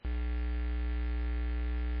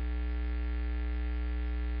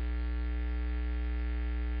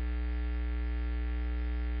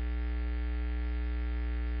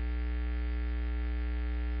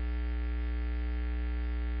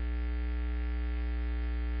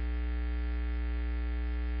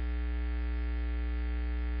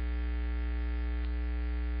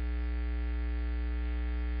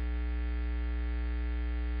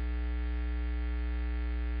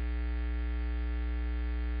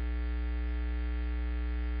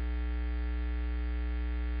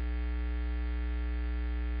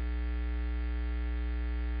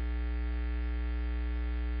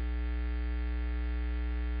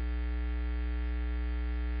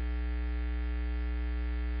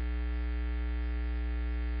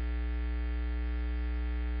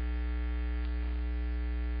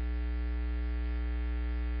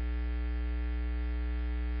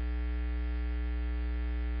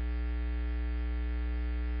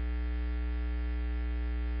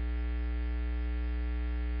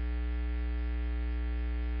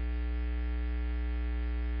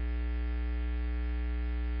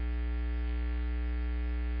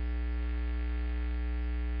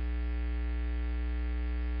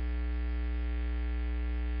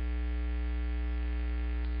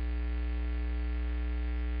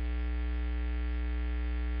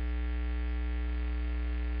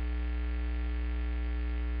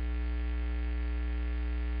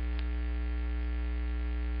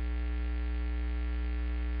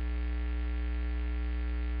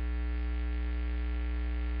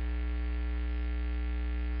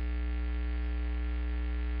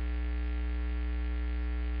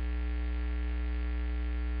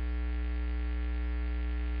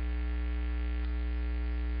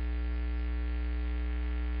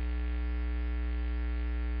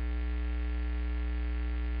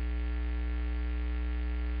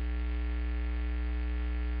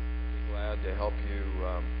to help you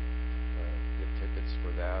get tickets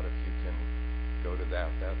for that if you can go to that.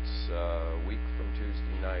 That's a week from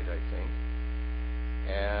Tuesday night, I think.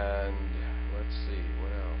 And let's see,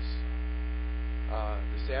 what else?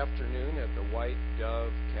 This afternoon at the White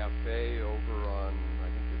Dove Cafe over on, I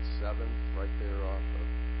think it's 7th, right there off of,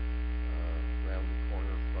 around the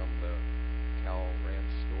corner from the Cal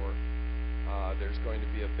Ranch store. There's going to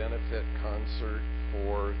be a benefit concert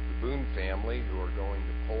for the Boone family who are going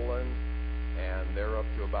to Poland, and they're up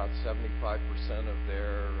to about 75% of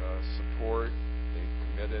their support. They've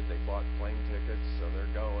committed, they bought plane tickets, so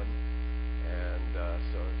they're going. And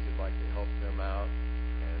so if you'd like to help them out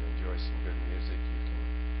and enjoy some good music, you can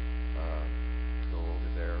go over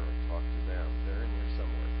there and talk to them. They're in here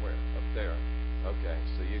somewhere. Where? Up there. Okay,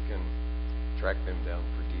 so you can track them down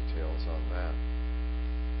for details on that.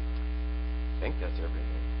 I think that's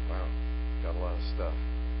everything. Wow, got a lot of stuff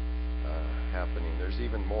happening. There's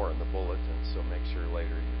even more in the bulletin, so make sure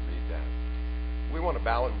later you read that. We want to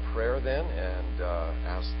bow in prayer then and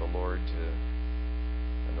ask the Lord to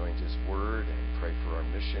anoint His Word and pray for our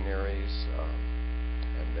missionaries,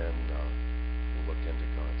 and then we'll look into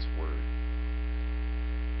God's Word.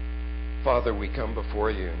 Father, we come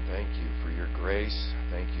before you and thank you for your grace.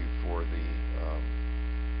 Thank you for the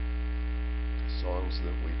songs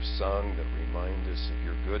that we've sung that remind us of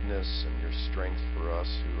your goodness and your strength for us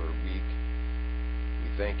who are weak. We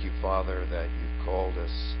thank you, Father, that you've called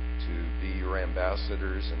us to be your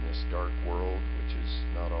ambassadors in this dark world, which is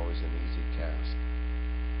not always an easy task.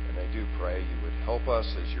 And I do pray you would help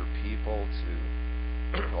us as your people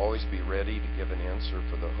to always be ready to give an answer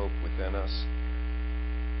for the hope within us,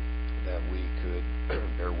 that we could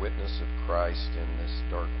bear witness of Christ in this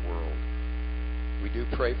dark world. We do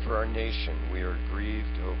pray for our nation. We are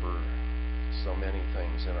grieved over so many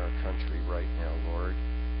things in our country right now, Lord.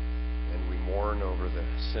 And we mourn over the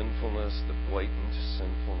sinfulness, the blatant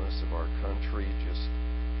sinfulness of our country, just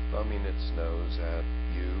thumbing its nose at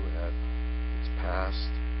you, at its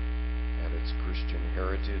past, at its Christian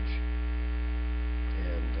heritage.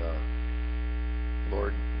 And,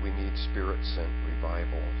 Lord, we need Spirit-sent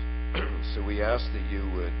revival. So we ask that you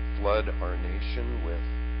would flood our nation with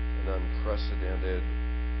an unprecedented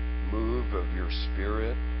move of your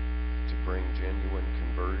Spirit to bring genuine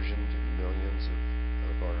conversion to millions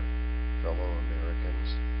of our fellow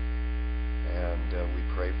Americans. And we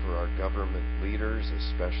pray for our government leaders,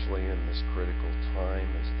 especially in this critical time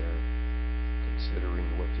as they're considering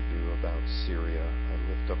what to do about Syria. I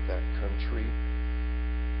lift up that country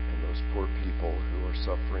and those poor people who are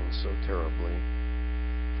suffering so terribly,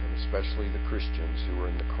 and especially the Christians who are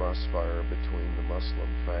in the crossfire between the Muslim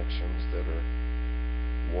factions that are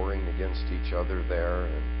warring against each other there.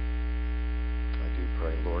 And I do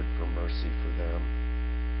pray, Lord, for mercy for them.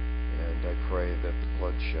 And I pray that the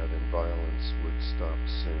bloodshed and violence would stop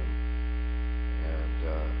soon. And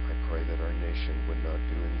I pray that our nation would not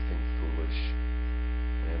do anything foolish.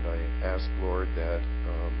 And I ask, Lord, that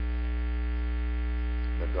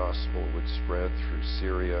the gospel would spread through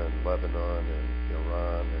Syria and Lebanon and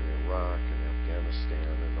Iran and Iraq and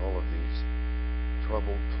Afghanistan and all of these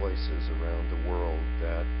troubled places around the world,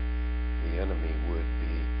 that the enemy would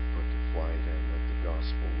be put to flight and that the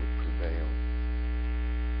gospel would prevail.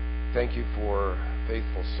 Thank you for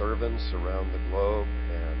faithful servants around the globe,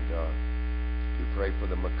 and we pray for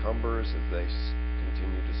the Macumbers as they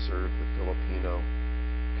continue to serve the Filipino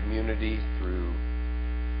community through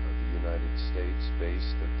the United States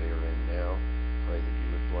base that they are in now. Pray that you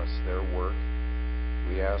would bless their work.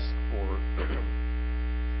 We ask for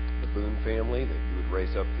the Boone family that you would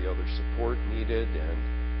raise up the other support needed, and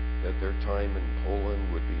that their time in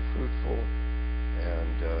Poland would be fruitful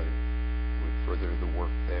and would further the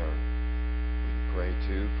work there. We pray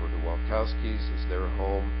too for the Walkowskis as they're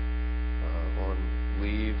home on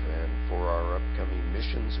leave, and for our upcoming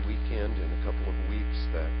missions weekend in a couple of weeks,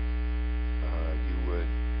 that you would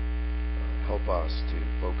help us to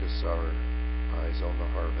focus our eyes on the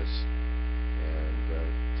harvest and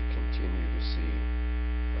to continue to see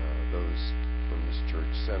those from this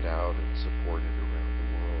church sent out and supported around the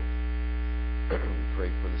world. We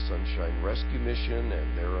pray for the Sunshine Rescue Mission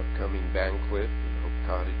and their upcoming banquet at Hope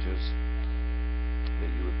Cottages,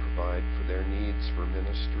 that you would provide for their needs for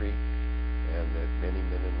ministry, and that many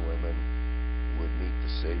men and women would meet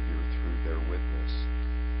the Savior through their witness.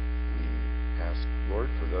 We ask, Lord,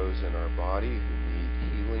 for those in our body who need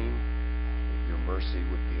healing, that your mercy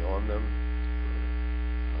would be on them.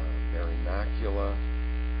 For Mary Macula,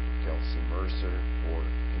 for Kelsey Mercer, for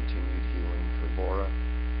continued healing for Laura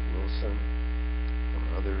Wilson, for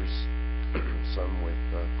others, some with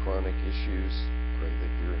chronic issues. Pray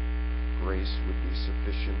that your grace would be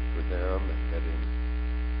sufficient for them, and that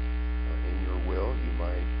in your will you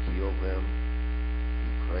might heal them. We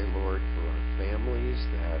pray, Lord, for our families,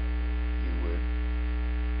 that you would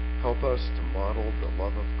help us to model the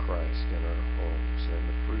love of Christ in our homes and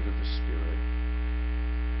the fruit of the Spirit,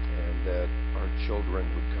 and that our children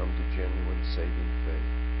would come to genuine saving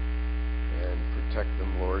faith. And protect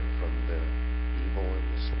them, Lord, from the evil in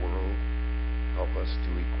this world. Help us to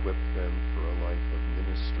equip them for a life of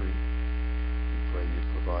ministry. We pray you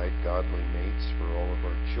provide godly mates for all of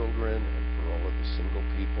our children and for all of the single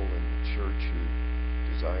people in the church who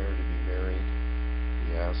desire to be married.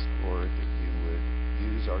 We ask, Lord, that you would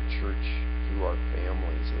use our church through our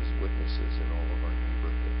families as witnesses in all of our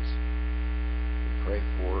neighborhoods. We pray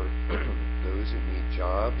for those who need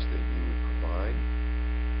jobs, that you would provide.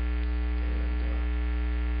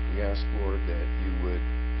 And we ask, Lord, that you would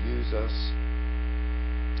use us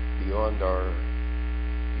beyond our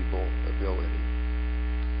feeble ability,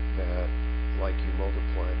 that like you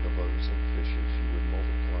multiplied the loaves and fishes, you would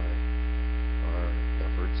multiply our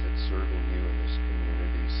efforts at serving you in this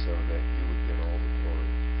community so that you would get all the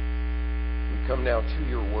glory. We come now to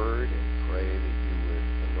your word and pray that you would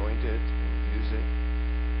anoint it and use it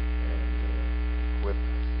and equip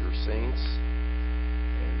your saints.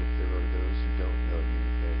 And if there are those who don't know you,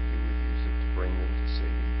 that you would use it to bring them to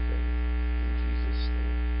saving faith. In Jesus'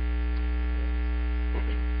 name.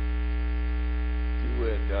 If you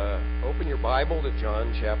would open your Bible to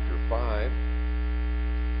John chapter 5.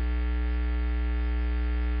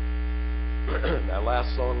 That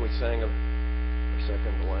last song we sang, or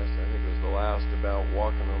second to last, I think it was the last, about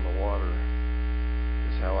walking on the water,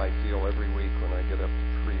 is how I feel every week when I get up to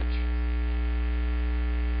preach.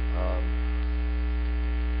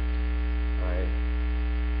 I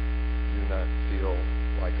do not feel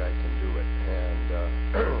like I can do it, and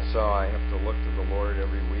so I have to look to the Lord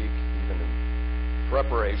every week, even in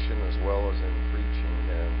preparation as well as in preaching,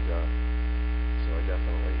 and so I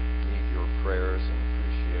definitely need your prayers and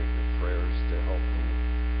appreciate your prayers to help me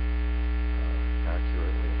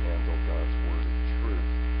accurately handle God's word of truth.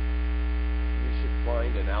 You should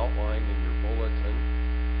find an outline in your bulletin.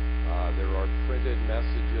 There are printed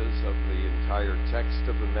messages of the entire text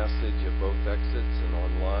of the message at both exits and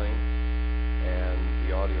online, and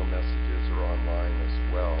the audio messages are online as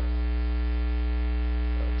well.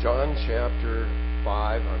 John chapter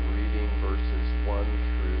 5, I'm reading verses 1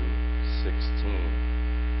 through 16.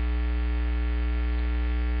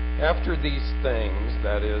 After these things,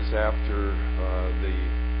 that is, after the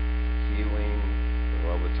healing,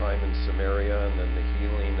 the time in Samaria, and then the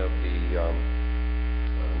healing of the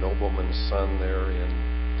nobleman's son there in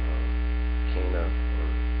Cana or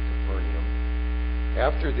Capernaum.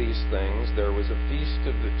 After these things, there was a feast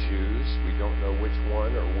of the Jews. We don't know which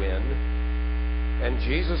one or when. And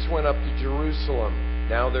Jesus went up to Jerusalem.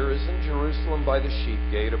 Now there is in Jerusalem by the sheep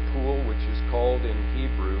gate a pool which is called in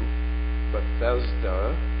Hebrew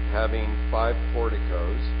Bethesda, having 5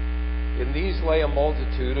 porticos. In these lay a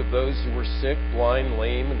multitude of those who were sick, blind,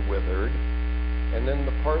 lame, and withered. And then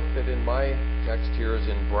the part that in my text here is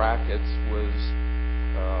in brackets was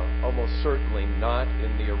almost certainly not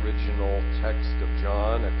in the original text of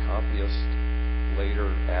John. A copyist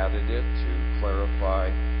later added it to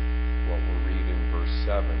clarify what we'll read in verse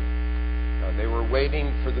 7. They were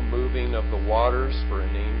waiting for the moving of the waters, for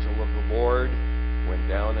an angel of the Lord went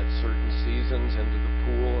down at certain seasons into the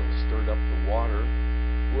pool and stirred up the water.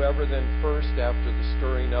 Whoever then first, after the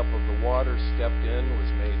stirring up of the water, stepped in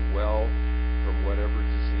was made well from whatever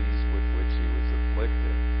disease with which he was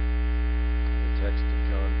afflicted. The text of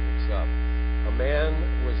John picks up. A man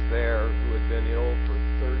was there who had been ill for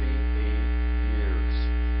 38 years.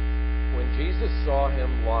 When Jesus saw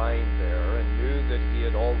him lying there and knew that he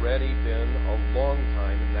had already been a long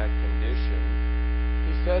time in that condition,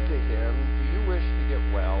 he said to him, "Do you wish to get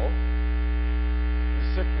well?" The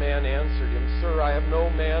sick man answered him, "Sir, I have no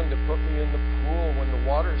man to put me in the pool when the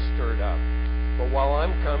water is stirred up. But while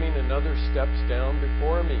I'm coming, another steps down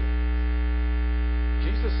before me."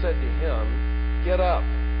 Jesus said to him, "Get up,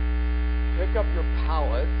 pick up your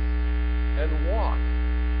pallet, and walk."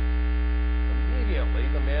 Immediately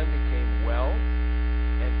the man became well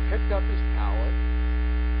and picked up his pallet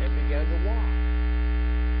and began to walk.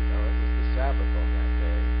 Now it was the Sabbath on that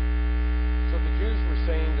day. So the Jews were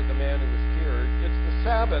saying to the man who was cured, "It's the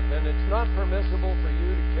Sabbath, and it's not permissible for you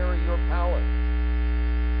to carry your pallet."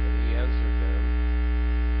 But he answered them,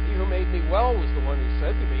 "He who made me well was the one who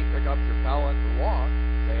said to me, 'Pick up your pallet and walk.'"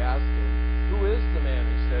 They asked him, "Who is the man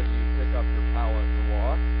who said to you, 'Pick up your pallet and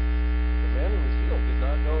walk'?" The man who was healed did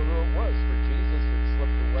not know who it was, for Jesus had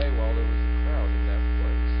slipped away while there was a crowd in that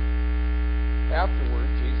place. Afterward,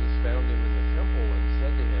 Jesus found him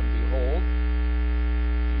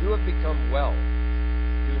have become well.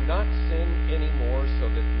 Do not sin anymore so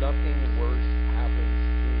that nothing worse happens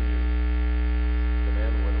to you. The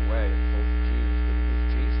man went away and told the Jews that it was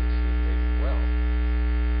Jesus who had made him well.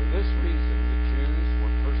 For this reason, the Jews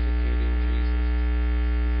were persecuting Jesus,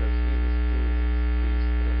 because he was doing these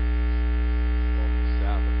things on the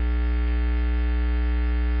Sabbath.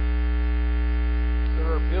 There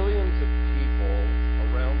are billions of people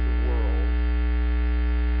around the world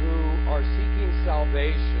who are seeking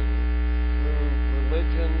salvation through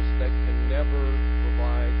religions that can never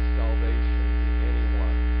provide salvation to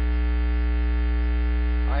anyone.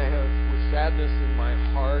 I have, with sadness in my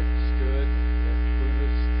heart, stood at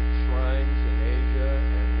Buddhist shrines in Asia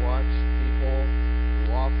and watched people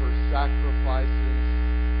who offer sacrifices,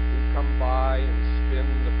 who come by and spin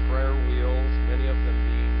the prayer wheels, many of them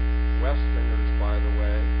being Westerners, by the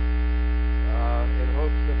way, in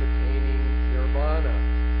hopes of attaining nirvana.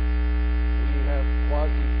 We have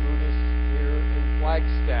quasi-Buddhists here in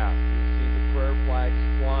Flagstaff. You see the prayer flags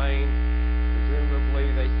flying.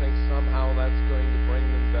 Presumably they think somehow that's going to bring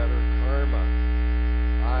them better karma.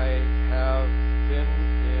 I have been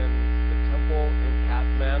in the temple in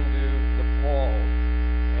Kathmandu, Nepal,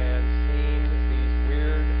 and seen these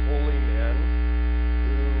weird holy men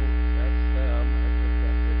who, that's them, I took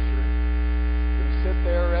that picture, who sit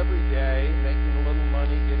there every day making a little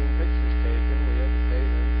money getting pictures taken. We had to pay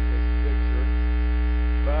them to take a picture.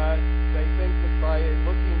 But they think that by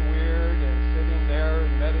looking weird and sitting there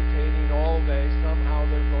and meditating all day, somehow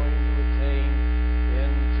they're going to attain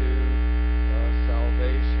into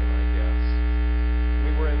salvation, I guess.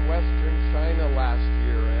 We were in Western China last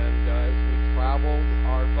year, and as we traveled,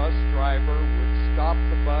 our bus driver would stop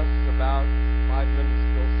the bus about 5 minutes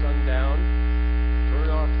till sundown,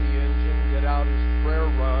 turn off the engine, get out his prayer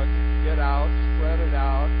rug, get out, spread it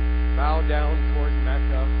out, bow down toward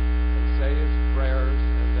Mecca, and say his prayers,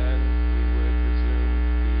 and then we would resume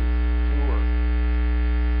the tour.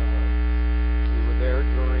 We were there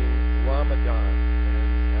during Ramadan, and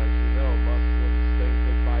as you know, Muslims think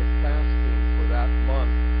that by fasting for that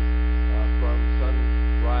month, from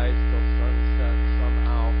sunrise till sunset,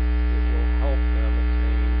 somehow it will help them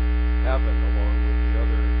attain heaven along with the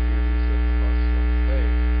other duties of the Muslim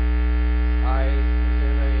faith. I was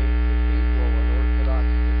in a cathedral, an Orthodox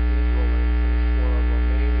cathedral in Timișoara,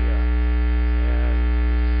 Romania,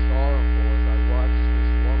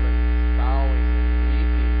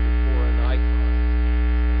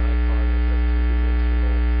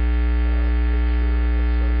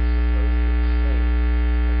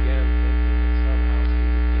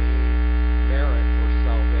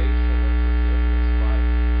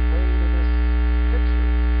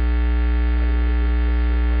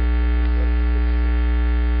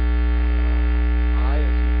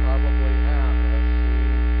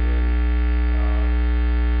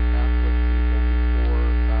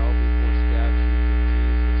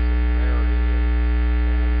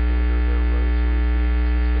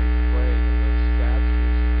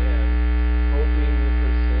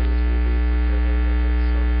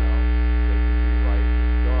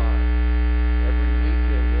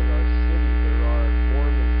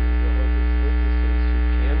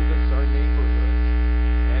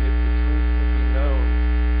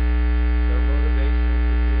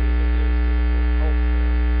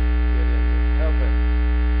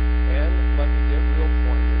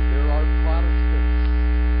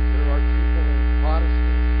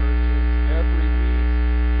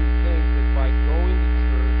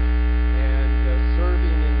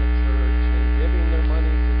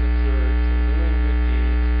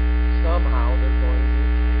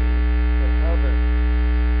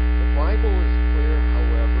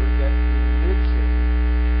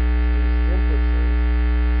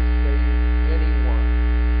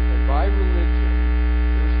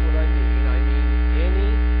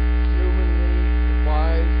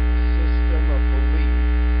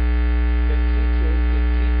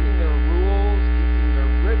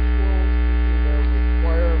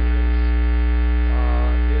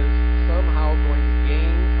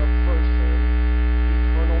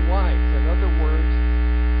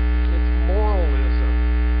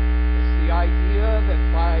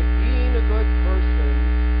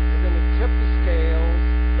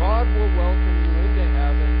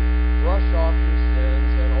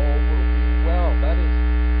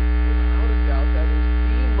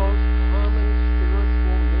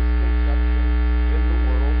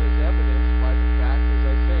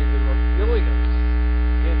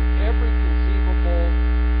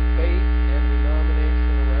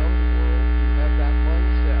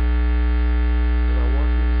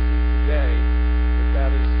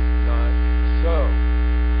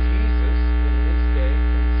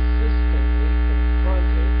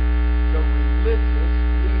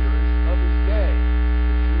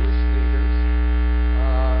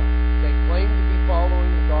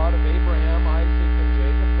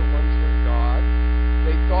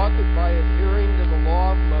 that by adhering to the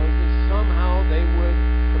law of Moses, somehow they would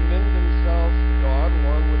commend themselves to God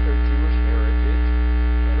along with their Jewish heritage.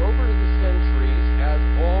 And over the centuries, as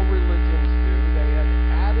all religions do, they had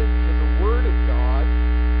added to the Word of God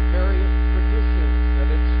various traditions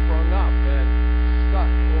that had sprung up and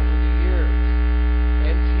stuck over the years.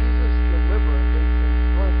 And Jesus deliberately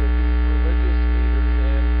confronted these religious leaders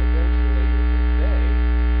and eventually, in his day,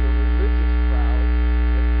 the religious crowd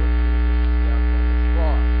that put Jesus to death on the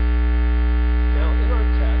cross. Now, in our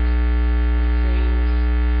text, we change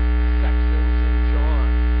sections in John.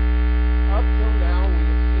 Up till now, we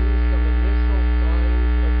have seen some initial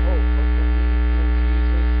signs of hope, of belief in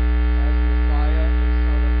Jesus as Messiah and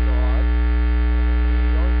Son of God. We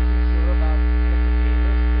aren't too sure about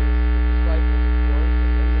Nicodemus. There's the disciples, of course,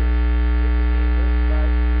 and then there's Nicodemus. But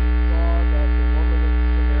we saw that the woman of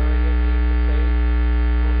Samaria came to faith.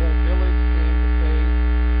 Her whole village came to faith.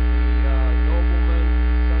 The nobleman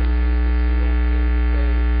whose son Jesus healed came to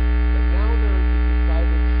faith. But now there is a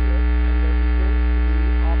decided shift, and there begins to be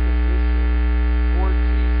opposition toward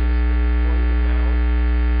Jesus that is going to mount,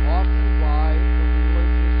 often by the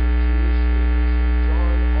religious or Jewish leaders, whom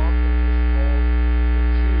John often just calls the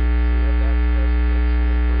Jews. We have that designation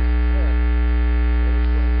in verse 10, and it's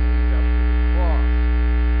going to lead up to the cross.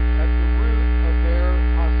 At the root of their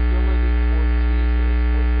hostility toward Jesus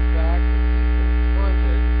was the fact that he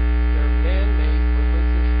confronted their man-made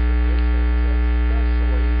religious traditions, and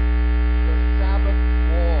especially the Sabbath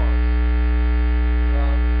laws.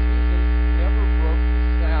 Jesus never broke the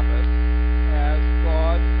Sabbath as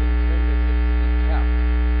God intended it to be kept,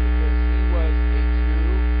 because he was a Jew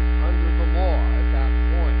under the law at that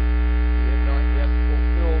point. He had not yet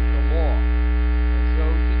fulfilled the law. And so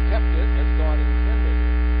he kept it as God intended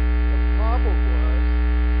it. The problem was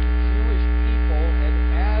the Jewish people had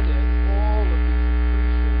added all of these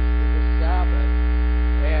accretions to the Sabbath,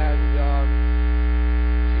 and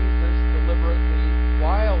Jesus deliberately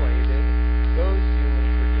violated those human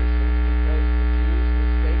traditions because the Jews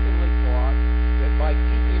mistakenly thought that by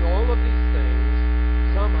keeping all of these things,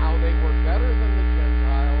 somehow they were better than the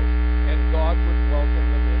Gentiles, and God would welcome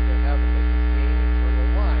them into heaven. They could gain eternal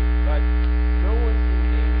life. But no one can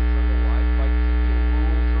gain eternal life by keeping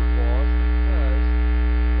rules or laws, because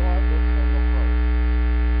God looks on the heart.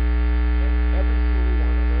 And every single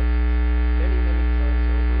one of us, many, many times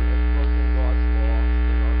over, has broken God's law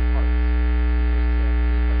in our hearts. We just can't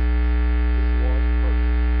keep it. His law is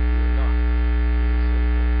perfect. We are not. We are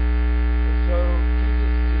sinful. And so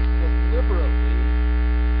Jesus just deliberately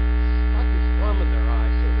stuck his thumb in their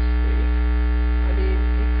eye, so to speak. I mean,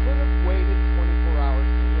 he could have waited 24 hours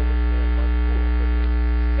to heal this man by the pool, couldn't he?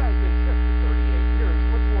 This guy's been sick for 38 years.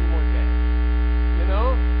 What's one more day? You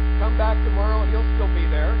know, come back tomorrow and he'll still be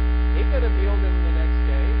there. He could have healed him the next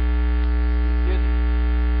day. He didn't.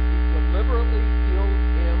 He deliberately healed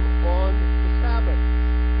him on the Sabbath.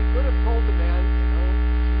 He could have told the man, you know,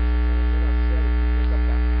 Jesus has been upset if you pick up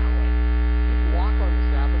that pallet. You can walk on the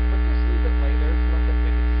Sabbath, but just leave it lay there. It's not that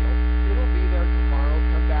big a deal. It'll be there tomorrow.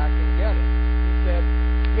 Come back and get it. He said,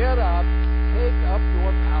 get up, take up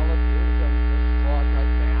your pallet, here's a straw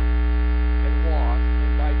type mat, and walk.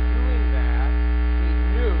 And by doing that, he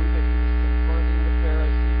knew that he was confronting the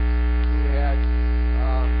Pharisees, who had,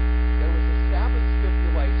 there was a Sabbath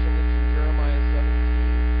stipulation, it's in Jeremiah 17.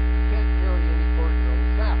 You can't carry any burden on the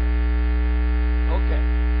Sabbath. Okay.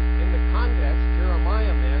 In the context,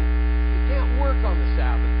 Jeremiah meant you can't work on the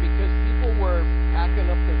Sabbath, because people were packing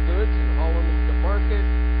up their goods and hauling them to market,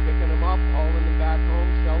 picking them up, hauling them back home,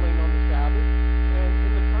 selling on the Sabbath. And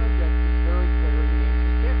in the context, it's very clear. It means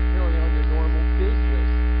you can't carry on your normal business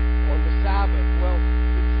on the Sabbath. Well,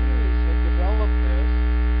 the Jews had developed this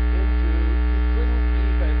into you couldn't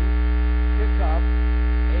even pick up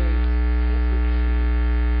a handkerchief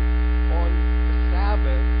on the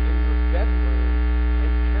Sabbath in your bedroom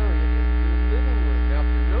and carry it into your living room. Now, if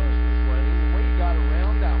your nose was running, the way you got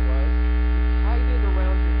around that was you tied it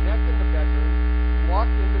around your neck in the bedroom,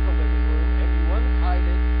 walked into the living room, and you untied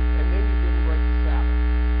it, and then you didn't break the Sabbath.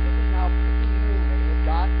 This is how picayune they had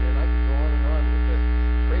gotten, and I could go on with the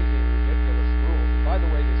crazy and ridiculous rules. And by the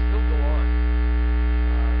way, they still go on.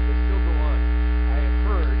 They still go on. I have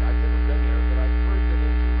heard, I've never been there, but I've heard that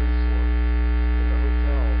in Jerusalem, in the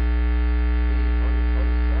hotels, on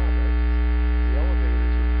the Sabbath, the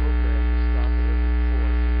elevators are programmed to stop at every floor,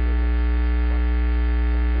 so you don't have to push a button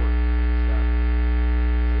and work on the Sabbath.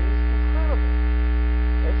 I mean, it's incredible.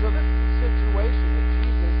 And so this is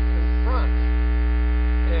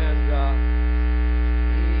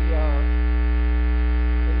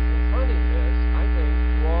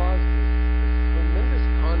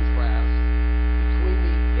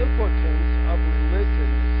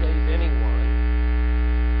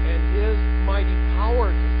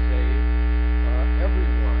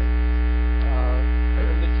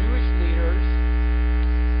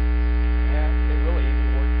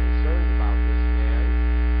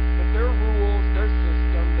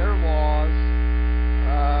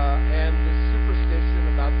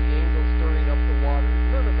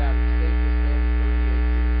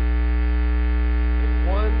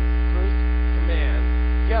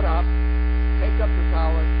up their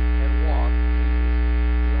pallet and walked. Jesus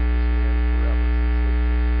healed this man forever.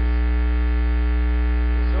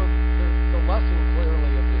 So the lesson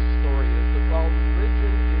clearly of this story is that while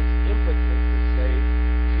religion is impotent to save,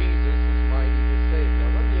 Jesus is mighty to save. Now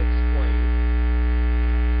let me explain.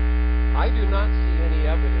 I do not see any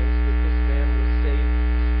evidence that this man was saved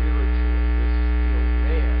spiritually, this healed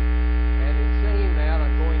man. And in saying that,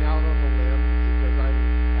 I'm going out on a limb because I'm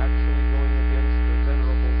actually going against the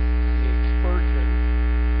Venerable C.H. Spurgeon,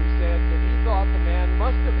 who said that he thought the man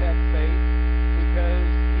must have had faith because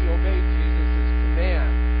he obeyed Jesus'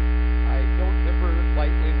 command. I don't differ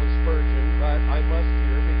lightly with Spurgeon, but I must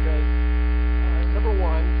here because, number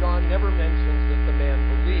one, John never mentions that the man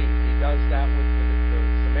believed. He does that with the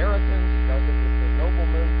Samaritans, he does it with the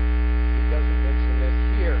nobleman, he doesn't mention it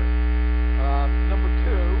here. Number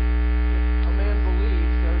two, if a man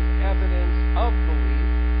believes, there's evidence of belief,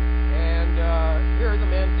 and here the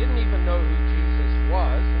man didn't even know who Jesus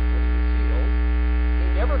was when he was healed. He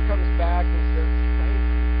never comes back and says,